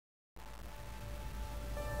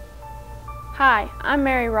Hi, I'm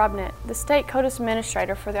Mary Robnett, the State CODIS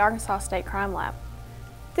Administrator for the Arkansas State Crime Lab.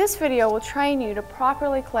 This video will train you to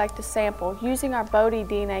properly collect a sample using our CODIS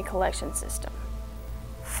DNA collection system.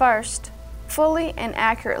 First, fully and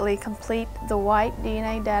accurately complete the white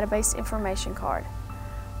DNA database information card.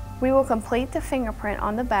 We will complete the fingerprint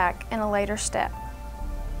on the back in a later step.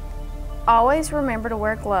 Always remember to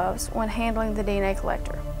wear gloves when handling the DNA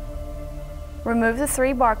collector. Remove the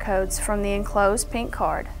 3 barcodes from the enclosed pink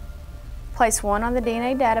card. Place one on the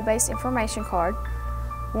DNA database information card,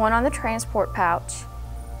 one on the transport pouch,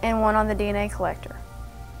 and one on the DNA collector.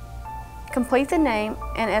 Complete the name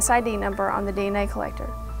and SID number on the DNA collector.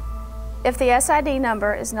 If the SID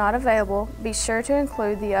number is not available, be sure to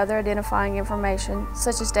include the other identifying information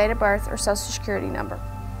such as date of birth or social security number.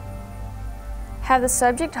 Have the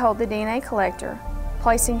subject hold the DNA collector,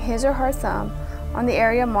 placing his or her thumb on the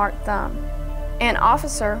area marked thumb. An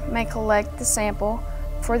officer may collect the sample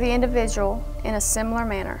for the individual in a similar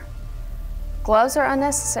manner. Gloves are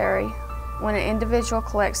unnecessary when an individual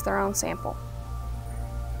collects their own sample.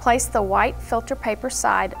 Place the white filter paper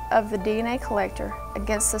side of the DNA collector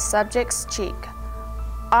against the subject's cheek,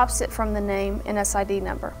 opposite from the name and SID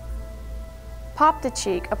number. Pop the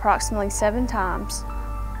cheek approximately 7 times.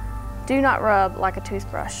 Do not rub like a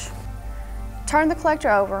toothbrush. Turn the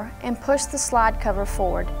collector over and push the slide cover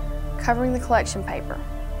forward, covering the collection paper.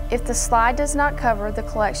 If the slide does not cover the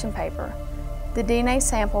collection paper, the DNA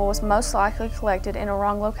sample was most likely collected in a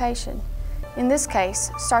wrong location. In this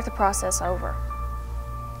case, start the process over.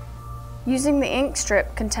 Using the ink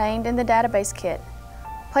strip contained in the database kit,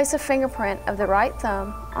 place a fingerprint of the right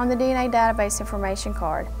thumb on the DNA database information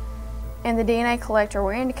card and the DNA collector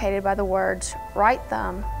were indicated by the words right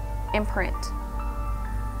thumb and print.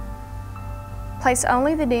 Place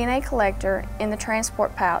only the DNA collector in the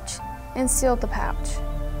transport pouch and seal the pouch.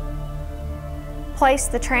 Place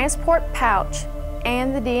the transport pouch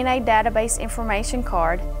and the DNA database information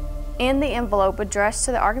card in the envelope addressed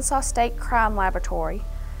to the Arkansas State Crime Laboratory,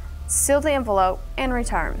 seal the envelope, and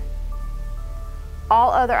return.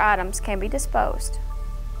 All other items can be disposed.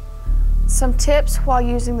 Some tips while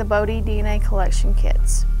using the CODIS DNA collection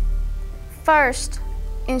kits. First,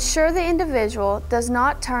 ensure the individual does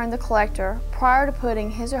not turn the collector prior to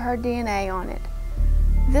putting his or her DNA on it.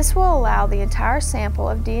 This will allow the entire sample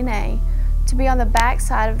of DNA to be on the back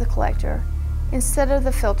side of the collector instead of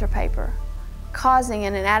the filter paper, causing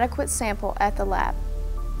an inadequate sample at the lab.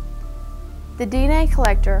 The DNA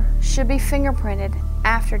collector should be fingerprinted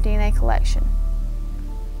after DNA collection.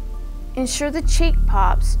 Ensure the cheek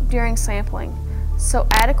pops during sampling so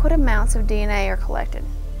adequate amounts of DNA are collected.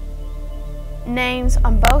 Names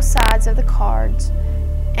on both sides of the cards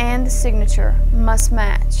and the signature must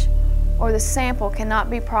match, or the sample cannot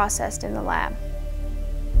be processed in the lab.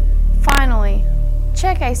 Finally,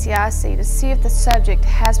 check ACIC to see if the subject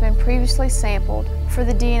has been previously sampled for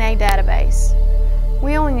the DNA database.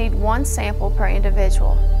 We only need 1 sample per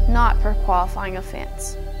individual, not per qualifying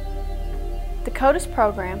offense. The CODIS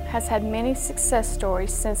program has had many success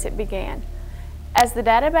stories since it began. As the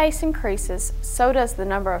database increases, so does the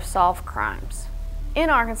number of solved crimes. In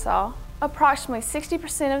Arkansas, approximately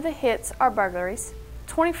 60% of the hits are burglaries,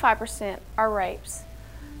 25% are rapes,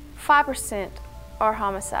 5% are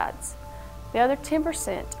homicides. The other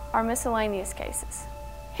 10% are miscellaneous cases.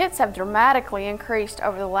 Hits have dramatically increased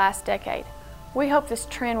over the last decade. We hope this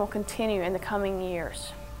trend will continue in the coming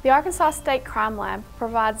years. The Arkansas State Crime Lab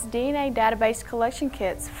provides DNA database collection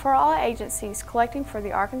kits for all agencies collecting for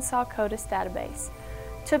the Arkansas CODIS database.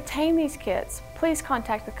 To obtain these kits, please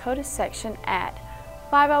contact the CODIS section at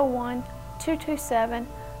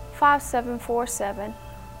 501-227-5747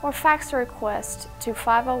 or fax a request to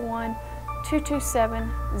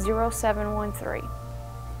 501-227-0713.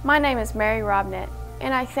 My name is Mary Robnett,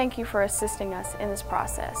 and I thank you for assisting us in this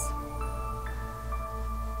process.